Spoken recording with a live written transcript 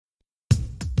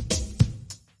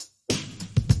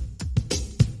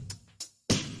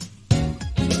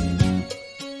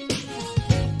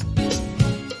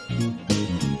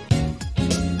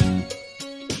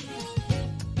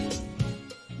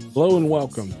Hello and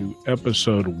welcome to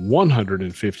episode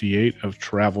 158 of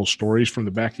Travel Stories from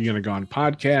the Back Again and Gone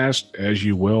podcast. As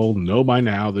you will know by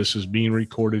now, this is being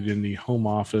recorded in the home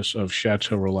office of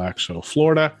Chateau, Relaxo,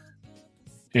 Florida.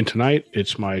 And tonight,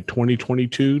 it's my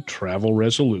 2022 travel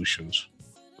resolutions.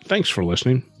 Thanks for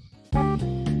listening.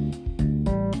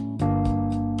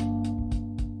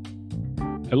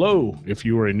 Hello. If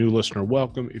you are a new listener,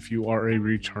 welcome. If you are a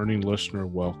returning listener,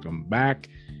 welcome back.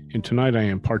 And tonight I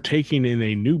am partaking in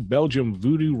a New Belgium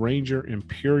Voodoo Ranger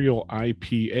Imperial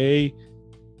IPA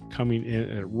coming in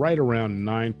at right around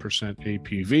 9%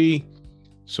 APV.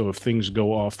 So if things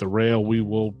go off the rail, we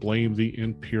will blame the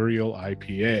Imperial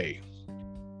IPA.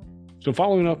 So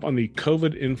following up on the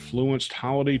COVID-influenced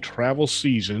holiday travel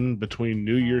season between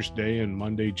New Year's Day and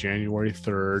Monday, January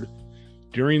 3rd,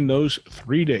 during those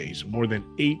 3 days, more than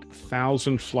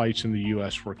 8,000 flights in the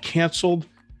U.S. were canceled.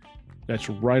 That's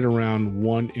right around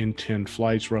 1 in 10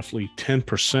 flights, roughly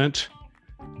 10%,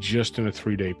 just in a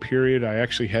 3-day period. I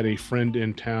actually had a friend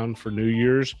in town for New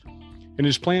Year's, and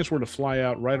his plans were to fly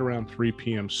out right around 3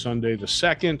 p.m. Sunday the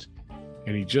 2nd,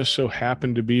 and he just so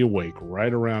happened to be awake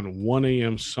right around 1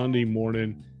 a.m. Sunday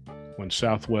morning when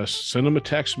Southwest sent him a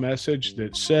text message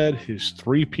that said his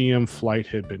 3 p.m. flight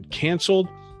had been canceled.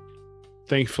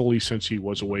 Thankfully, since he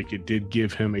was awake, it did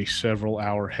give him a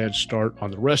several-hour head start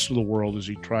on the rest of the world as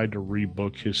he tried to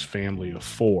rebook his family of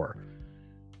 4.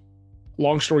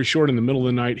 Long story short, in the middle of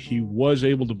the night, he was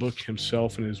able to book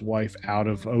himself and his wife out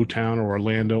of O-Town or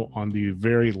Orlando on the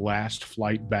very last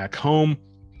flight back home.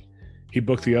 He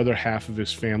booked the other half of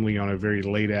his family on a very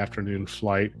late afternoon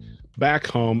flight back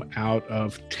home out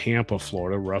of Tampa,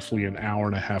 Florida, roughly an hour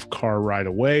and a half car ride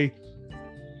away.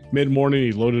 Mid-morning,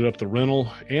 he loaded up the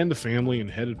rental and the family and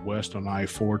headed west on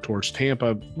I-4 towards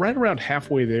Tampa. Right around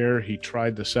halfway there, he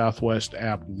tried the Southwest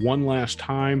app one last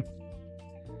time.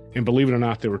 And believe it or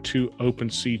not, there were 2 open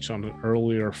seats on an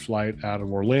earlier flight out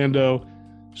of Orlando.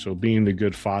 So being the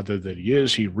good father that he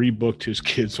is, he rebooked his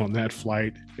kids on that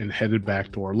flight and headed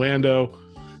back to Orlando.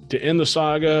 To end the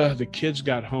saga, the kids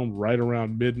got home right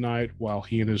around midnight while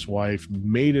he and his wife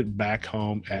made it back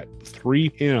home at 3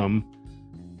 p.m.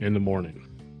 in the morning.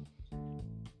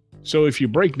 So if you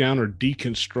break down or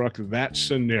deconstruct that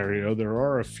scenario, there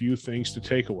are a few things to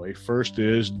take away. First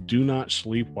is do not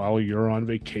sleep while you're on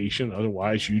vacation.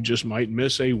 Otherwise, you just might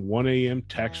miss a 1 a.m.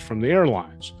 text from the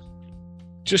airlines.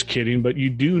 Just kidding, but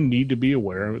you do need to be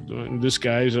aware. This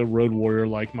guy's a road warrior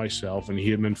like myself, and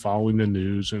he had been following the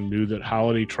news and knew that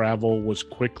holiday travel was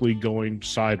quickly going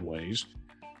sideways.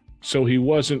 So he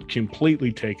wasn't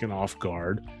completely taken off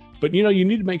guard. But, you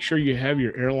need to make sure you have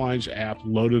your airlines app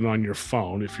loaded on your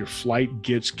phone. If your flight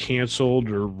gets canceled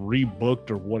or rebooked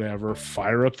or whatever,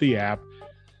 fire up the app,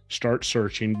 start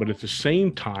searching. But at the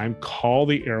same time, call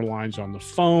the airlines on the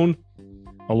phone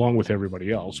along with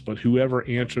everybody else. But whoever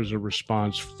answers a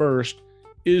response first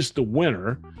is the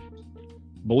winner.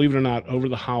 Believe it or not, over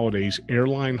the holidays,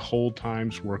 airline hold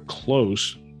times were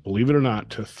close, believe it or not,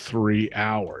 to 3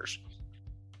 hours.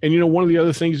 And, one of the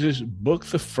other things is book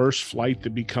the first flight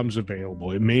that becomes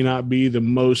available. It may not be the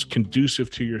most conducive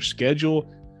to your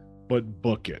schedule, but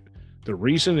book it. The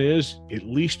reason is at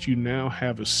least you now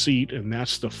have a seat, and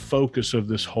that's the focus of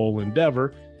this whole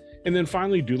endeavor. And then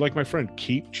finally, do like my friend,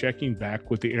 keep checking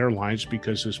back with the airlines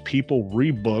because as people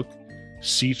rebook,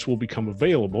 seats will become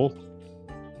available.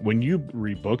 When you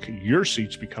rebook, your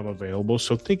seats become available.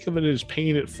 So think of it as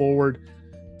paying it forward,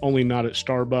 only not at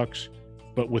Starbucks,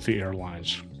 but with the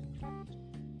airlines.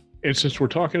 And since we're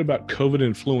talking about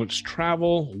COVID-influenced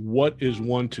travel, what is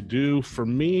one to do? For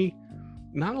me,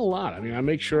 not a lot. I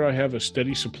make sure I have a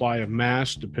steady supply of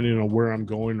masks depending on where I'm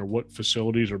going or what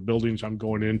facilities or buildings I'm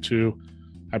going into.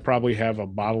 I probably have a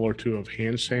bottle or 2 of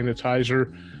hand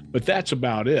sanitizer, but that's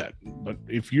about it. But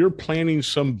if you're planning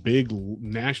some big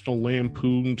National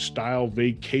Lampoon style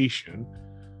vacation,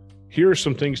 here are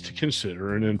some things to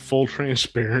consider, and in full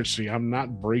transparency, I'm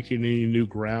not breaking any new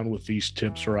ground with these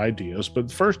tips or ideas,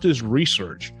 but first is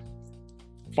research.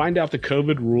 Find out the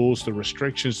COVID rules, the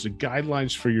restrictions, the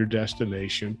guidelines for your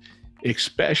destination,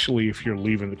 especially if you're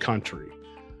leaving the country.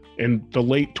 And the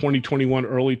late 2021,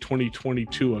 early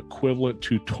 2022 equivalent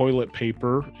to toilet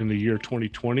paper in the year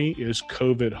 2020 is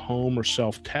COVID home or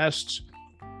self-tests.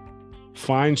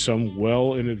 Find some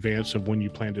well in advance of when you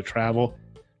plan to travel.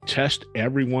 Test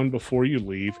everyone before you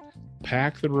leave.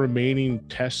 Pack the remaining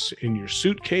tests in your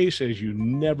suitcase, as you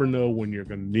never know when you're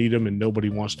going to need them, and nobody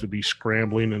wants to be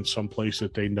scrambling in some place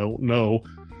that they don't know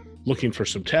looking for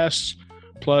some tests.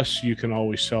 Plus, you can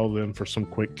always sell them for some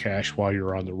quick cash while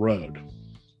you're on the road.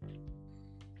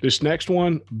 This next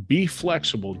one, be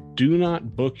flexible. Do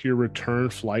not book your return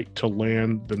flight to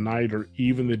land the night or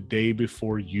even the day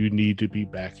before you need to be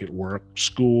back at work,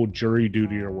 school, jury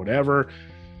duty, or whatever.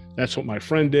 That's what my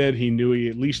friend did. He knew he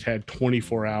at least had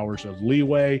 24 hours of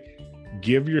leeway.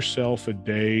 Give yourself a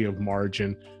day of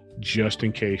margin just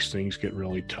in case things get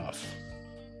really tough.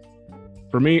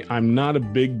 For me, I'm not a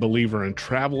big believer in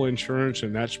travel insurance,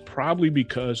 and that's probably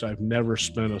because I've never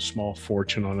spent a small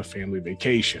fortune on a family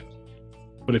vacation.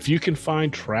 But if you can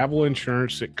find travel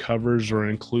insurance that covers or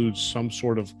includes some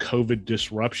sort of COVID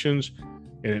disruptions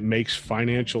and it makes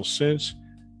financial sense,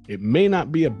 it may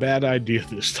not be a bad idea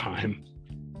this time.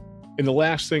 And the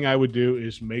last thing I would do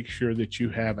is make sure that you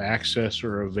have access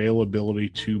or availability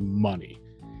to money.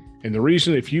 And the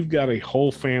reason, if you've got a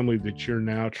whole family that you're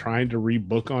now trying to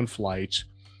rebook on flights,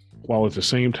 while at the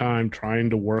same time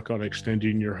trying to work on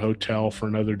extending your hotel for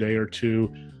another day or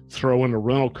two, throw in a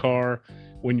rental car,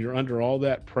 when you're under all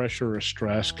that pressure or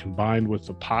stress, combined with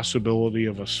the possibility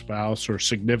of a spouse or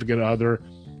significant other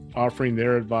offering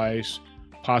their advice,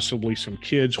 possibly some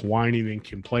kids whining and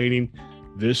complaining,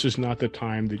 this is not the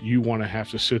time that you want to have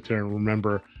to sit there and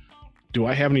remember, do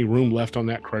I have any room left on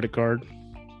that credit card?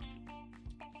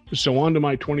 So on to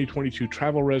my 2022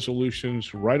 travel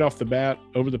resolutions. Right off the bat,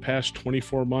 over the past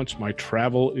 24 months, my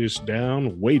travel is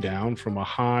down, way down from a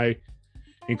high,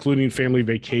 including family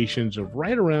vacations of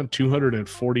right around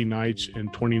 240 nights in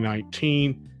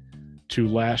 2019 to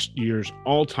last year's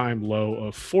all-time low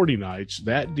of 40 nights.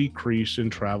 That decrease in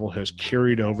travel has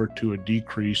carried over to a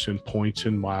decrease in points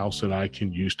and miles that I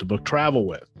can use to book travel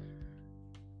with.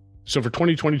 So for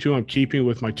 2022, I'm keeping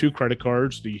with my two credit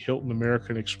cards. The Hilton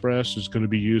American Express is going to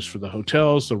be used for the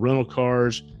hotels, the rental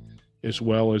cars, as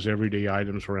well as everyday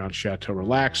items around Chateau,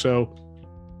 Relaxo.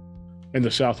 And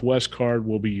the Southwest card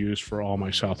will be used for all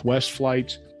my Southwest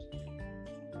flights.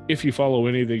 If you follow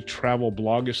any of the travel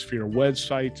blogosphere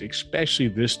websites, especially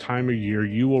this time of year,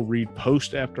 you will read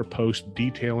post after post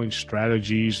detailing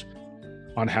strategies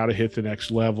on how to hit the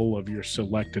next level of your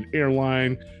selected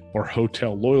airline or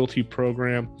hotel loyalty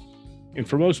program. And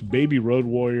for most baby road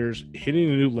warriors, hitting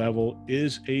a new level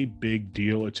is a big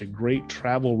deal. It's a great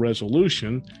travel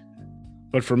resolution.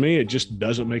 But for me, it just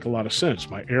doesn't make a lot of sense.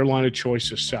 My airline of choice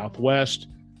is Southwest.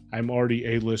 I'm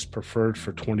already A-list preferred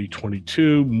for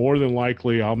 2022. More than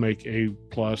likely, I'll make A+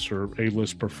 or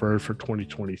A-list preferred for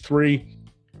 2023.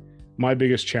 My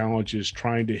biggest challenge is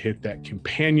trying to hit that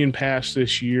companion pass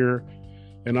this year.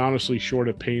 And honestly, short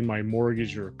of paying my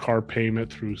mortgage or car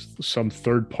payment through some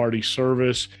third-party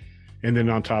service, and then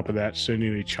on top of that,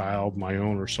 sending a child, my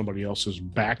own or somebody else's,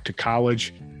 back to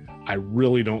college, I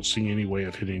really don't see any way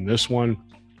of hitting this one.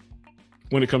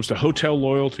 When it comes to hotel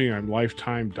loyalty, I'm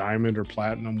lifetime diamond or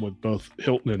platinum with both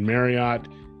Hilton and Marriott.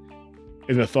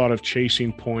 And the thought of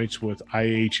chasing points with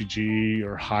IHG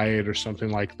or Hyatt or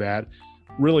something like that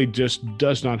really just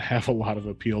does not have a lot of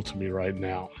appeal to me right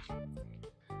now.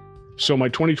 So my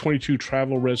 2022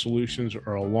 travel resolutions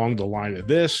are along the line of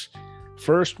this.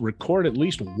 First, record at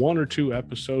least one or two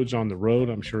episodes on the road.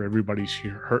 I'm sure everybody's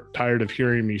tired of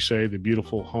hearing me say the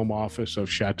beautiful home office of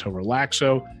Chateau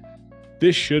Relaxo.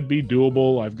 This should be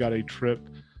doable. I've got a trip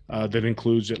that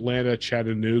includes Atlanta,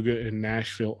 Chattanooga, and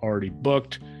Nashville already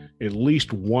booked. At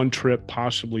least one trip,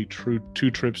 possibly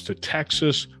two trips to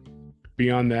Texas.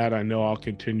 Beyond that, I know I'll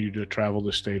continue to travel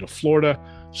the state of Florida,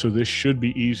 so this should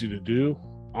be easy to do.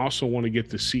 Also want to get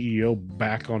the CEO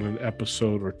back on an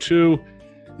episode or two.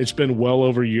 It's been well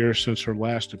over a year since her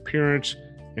last appearance,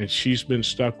 and she's been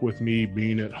stuck with me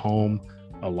being at home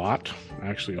a lot,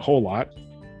 actually a whole lot.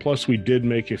 Plus, we did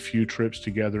make a few trips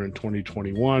together in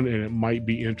 2021, and it might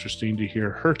be interesting to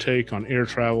hear her take on air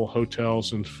travel,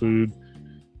 hotels, and food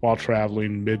while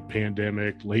traveling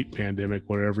mid-pandemic, late pandemic,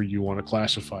 whatever you want to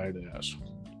classify it as.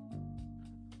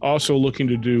 Also looking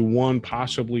to do one,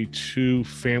 possibly two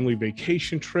family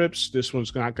vacation trips. This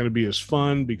one's not going to be as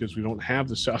fun because we don't have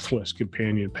the Southwest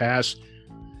Companion Pass.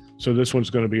 So this one's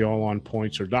going to be all on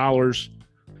points or dollars.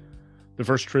 The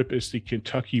first trip is the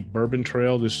Kentucky Bourbon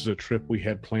Trail. This is a trip we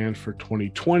had planned for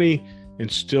 2020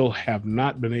 and still have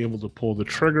not been able to pull the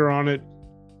trigger on it.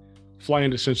 Fly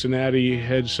into Cincinnati,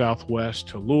 head southwest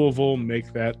to Louisville,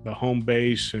 make that the home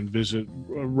base, and visit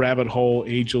Rabbit Hole,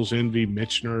 Angel's Envy,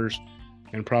 Michener's,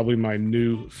 and probably my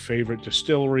new favorite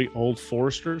distillery, Old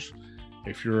Forester's.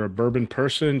 If you're a bourbon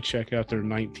person, check out their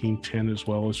 1910 as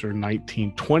well as their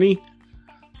 1920.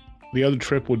 The other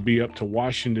trip would be up to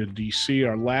Washington, D.C.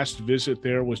 Our last visit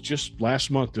there was just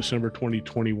last month, December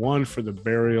 2021, for the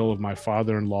burial of my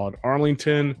father-in-law at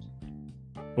Arlington.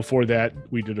 Before that,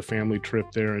 we did a family trip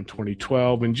there in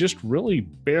 2012 and just really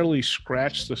barely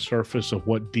scratched the surface of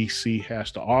what D.C.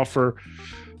 has to offer.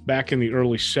 Back in the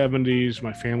early 70s,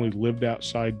 my family lived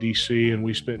outside DC and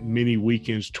we spent many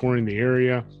weekends touring the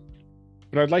area.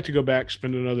 But I'd like to go back,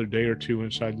 spend another day or two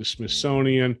inside the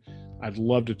Smithsonian. I'd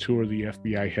love to tour the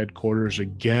FBI headquarters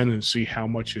again and see how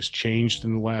much has changed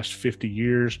in the last 50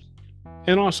 years.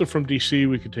 And also from DC,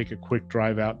 we could take a quick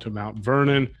drive out to Mount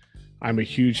Vernon. I'm a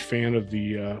huge fan of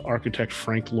the architect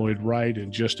Frank Lloyd Wright,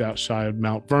 and just outside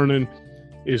Mount Vernon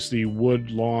is the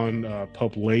Woodlawn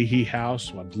Pope Leahy House.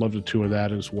 So I'd love to tour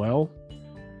that as well.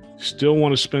 Still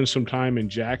want to spend some time in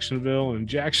Jacksonville, and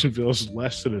Jacksonville is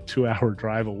less than a 2-hour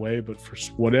drive away, but for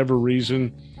whatever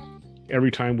reason,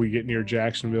 every time we get near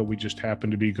Jacksonville, we just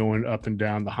happen to be going up and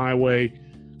down the highway.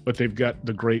 But they've got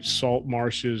the great salt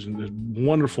marshes and the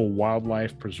wonderful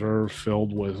wildlife preserve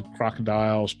filled with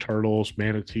crocodiles, turtles,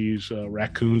 manatees,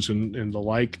 raccoons, and the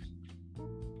like.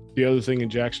 The other thing in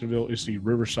Jacksonville is the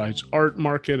Riverside's art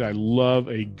market. I love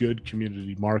a good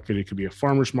community market. It could be a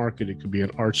farmer's market. It could be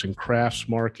an arts and crafts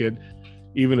market,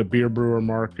 even a beer brewer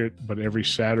market, but every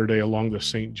Saturday along the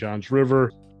St. Johns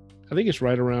River. I think it's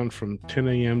right around from 10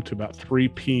 a.m. to about 3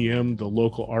 p.m. The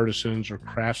local artisans or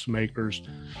crafts makers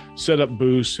set up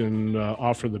booths and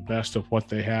offer the best of what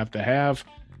they have to have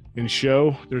and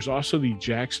show. There's also the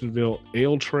Jacksonville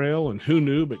Ale Trail, and who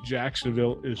knew, but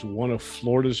Jacksonville is one of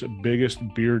Florida's biggest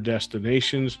beer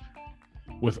destinations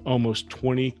with almost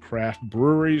 20 craft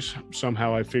breweries.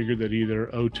 Somehow I figured that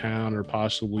either O-Town or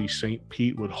possibly St.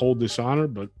 Pete would hold this honor,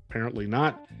 but apparently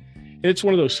not. It's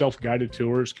one of those self-guided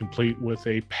tours complete with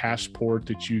a passport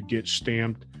that you get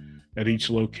stamped at each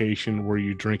location where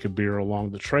you drink a beer along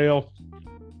the trail.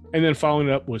 And then following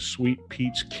up with Sweet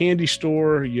Pete's Candy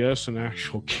Store. Yes, an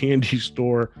actual candy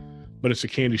store, but it's a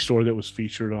candy store that was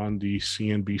featured on the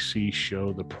CNBC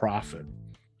show The Prophet.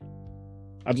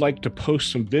 I'd like to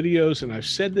post some videos, and I've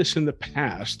said this in the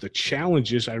past. The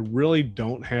challenge is I really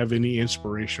don't have any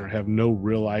inspiration or have no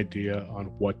real idea on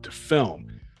what to film.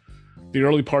 The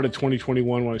early part of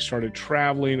 2021, when I started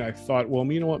traveling, I thought, well,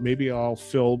 you know what, maybe I'll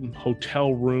film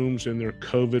hotel rooms and their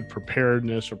COVID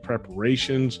preparedness or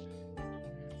preparations.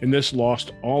 And this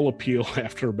lost all appeal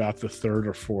after about the third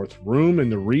or fourth room.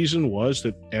 And the reason was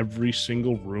that every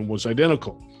single room was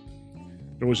identical.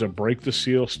 There was a break the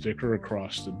seal sticker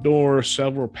across the door,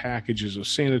 several packages of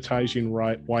sanitizing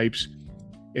wipes,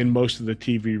 and most of the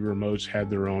TV remotes had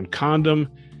their own condom.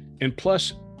 And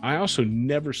plus, I also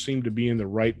never seemed to be in the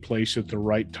right place at the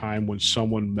right time when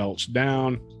someone melts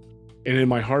down. And in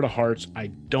my heart of hearts, I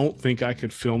don't think I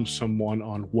could film someone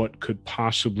on what could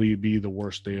possibly be the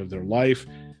worst day of their life.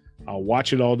 I'll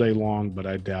watch it all day long, but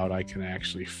I doubt I can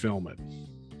actually film it.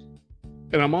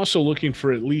 And I'm also looking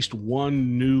for at least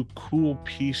one new cool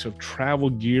piece of travel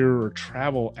gear or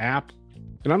travel app.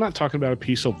 And I'm not talking about a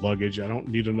piece of luggage. I don't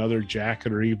need another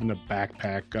jacket or even a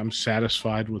backpack. I'm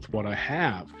satisfied with what I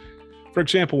have. For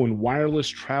example, when wireless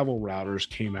travel routers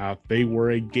came out, they were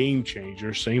a game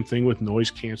changer. Same thing with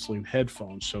noise canceling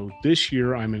headphones. So this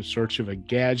year I'm in search of a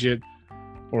gadget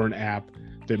or an app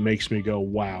that makes me go,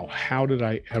 wow, how did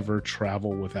I ever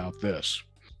travel without this?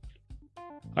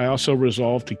 I also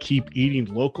resolved to keep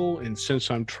eating local, and since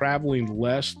I'm traveling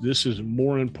less, this is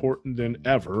more important than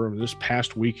ever. This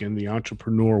past weekend, the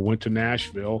entrepreneur went to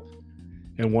Nashville,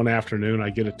 and one afternoon I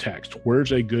get a text,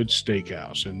 where's a good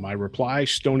steakhouse? And my reply,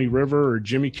 Stony River or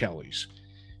Jimmy Kelly's.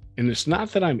 And it's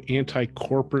not that I'm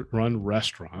anti-corporate run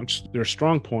restaurants. Their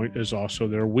strong point is also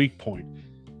their weak point.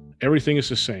 Everything is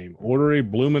the same. Order a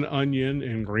bloomin' onion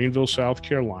in Greenville, South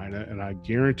Carolina, and I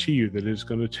guarantee you that it's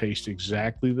going to taste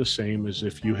exactly the same as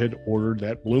if you had ordered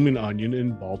that bloomin' onion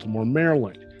in Baltimore,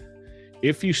 Maryland.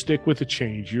 If you stick with the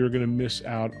change, you're going to miss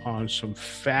out on some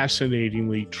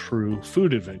fascinatingly true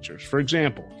food adventures. For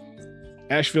example,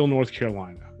 Asheville, North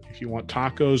Carolina. If you want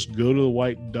tacos, go to the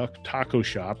White Duck Taco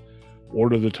Shop.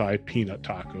 Order the Thai peanut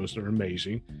tacos. They're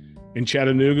amazing. In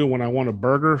Chattanooga, when I want a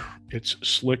burger, it's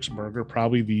Slick's Burger,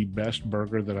 probably the best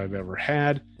burger that I've ever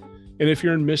had. And if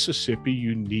you're in Mississippi,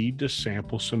 you need to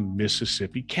sample some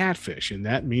Mississippi catfish, and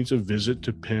that means a visit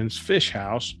to Penn's Fish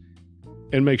House,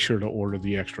 and make sure to order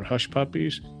the extra hush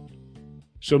puppies.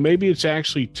 So maybe it's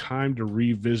actually time to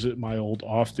revisit my old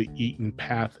Off the Eaten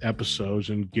Path episodes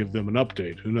and give them an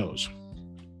update. Who knows?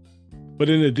 But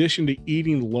in addition to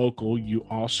eating local, you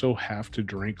also have to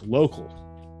drink local.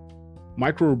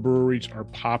 Microbreweries are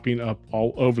popping up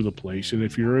all over the place, and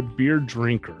if you're a beer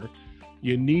drinker,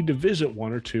 you need to visit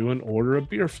one or two and order a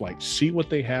beer flight. See what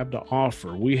they have to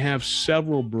offer. We have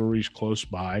several breweries close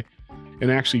by, and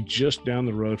actually just down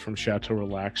the road from Chateau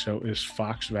Relaxo is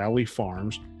Fox Valley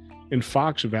Farms, and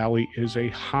Fox Valley is a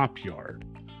hop yard.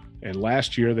 And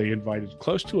last year they invited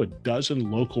close to a dozen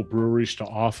local breweries to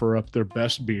offer up their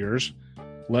best beers.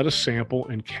 let us sample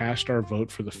and cast our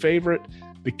vote for the favorite.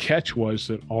 The catch was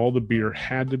that all the beer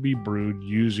had to be brewed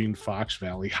using Fox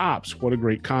Valley hops. What a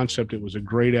great concept. It was a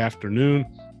great afternoon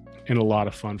and a lot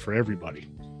of fun for everybody.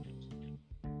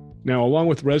 Now, along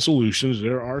with resolutions,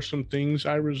 there are some things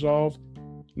I resolved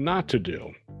not to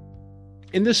do.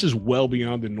 And this is well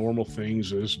beyond the normal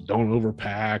things as don't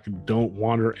overpack, don't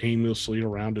wander aimlessly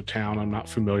around a town I'm not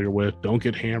familiar with, don't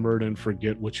get hammered and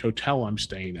forget which hotel I'm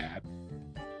staying at.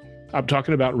 I'm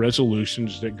talking about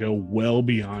resolutions that go well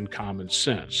beyond common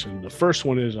sense. And the first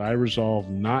one is I resolve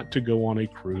not to go on a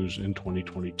cruise in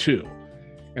 2022.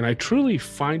 And I truly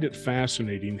find it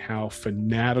fascinating how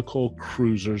fanatical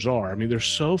cruisers are. I mean, they're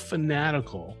so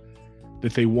fanatical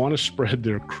that they want to spread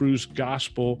their cruise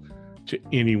gospel to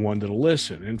anyone that'll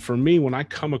listen. And for me, when I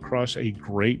come across a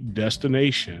great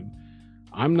destination,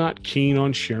 I'm not keen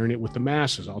on sharing it with the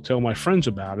masses. I'll tell my friends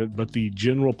about it, but the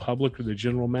general public or the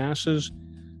general masses,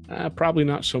 probably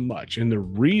not so much. And the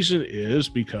reason is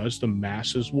because the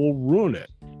masses will ruin it.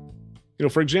 You know,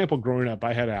 for example, growing up,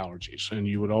 I had allergies, and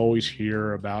you would always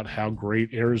hear about how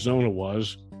great Arizona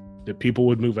was, that people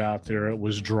would move out there. It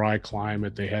was dry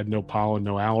climate. They had no pollen,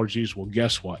 no allergies. Well,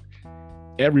 guess what?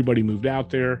 Everybody moved out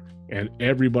there and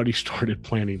everybody started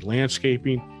planting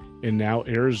landscaping. And now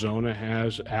Arizona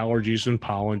has allergies and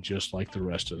pollen just like the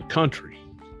rest of the country.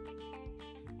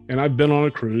 And I've been on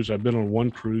a cruise. I've been on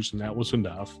one cruise and that was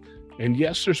enough. And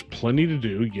yes, there's plenty to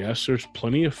do. Yes, there's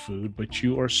plenty of food, but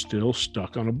you are still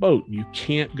stuck on a boat. You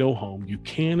can't go home. You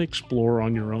can't explore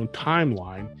on your own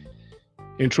timeline.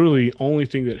 And truly, the only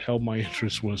thing that held my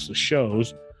interest was the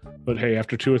shows. But hey,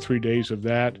 after 2 or 3 days of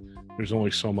that, there's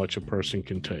only so much a person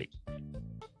can take.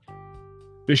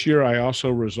 This year, I also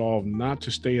resolved not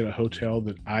to stay at a hotel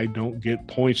that I don't get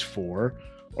points for,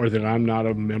 or that I'm not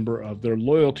a member of their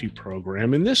loyalty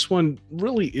program. And this one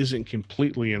really isn't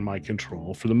completely in my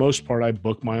control. For the most part, I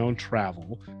book my own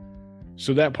travel,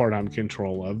 so that part I'm in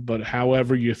control of. But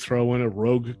however, you throw in a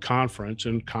rogue conference,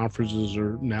 and conferences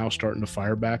are now starting to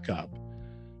fire back up.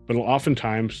 But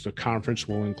oftentimes, the conference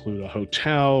will include a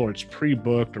hotel, or it's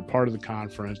pre-booked or part of the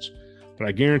conference. But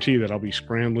I guarantee that I'll be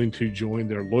scrambling to join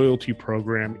their loyalty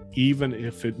program, even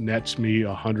if it nets me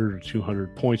 100 or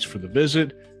 200 points for the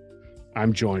visit.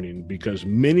 I'm joining, because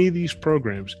many of these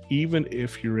programs, even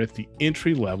if you're at the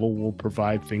entry level, will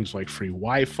provide things like free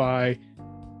Wi-Fi,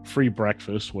 free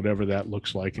breakfast, whatever that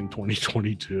looks like in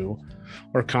 2022,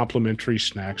 or complimentary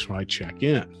snacks when I check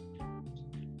in.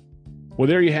 Well,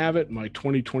 there you have it, my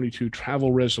 2022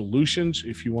 travel resolutions.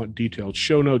 If you want detailed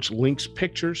show notes, links,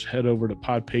 pictures, head over to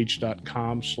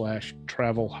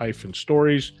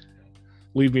podpage.com/travel-stories.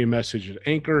 Leave me a message at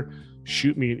Anchor.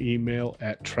 Shoot me an email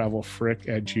at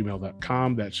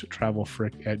travelfrick@gmail.com. That's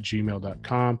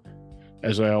travelfrick@gmail.com.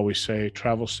 As I always say,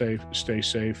 travel safe, stay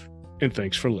safe, and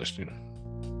thanks for listening.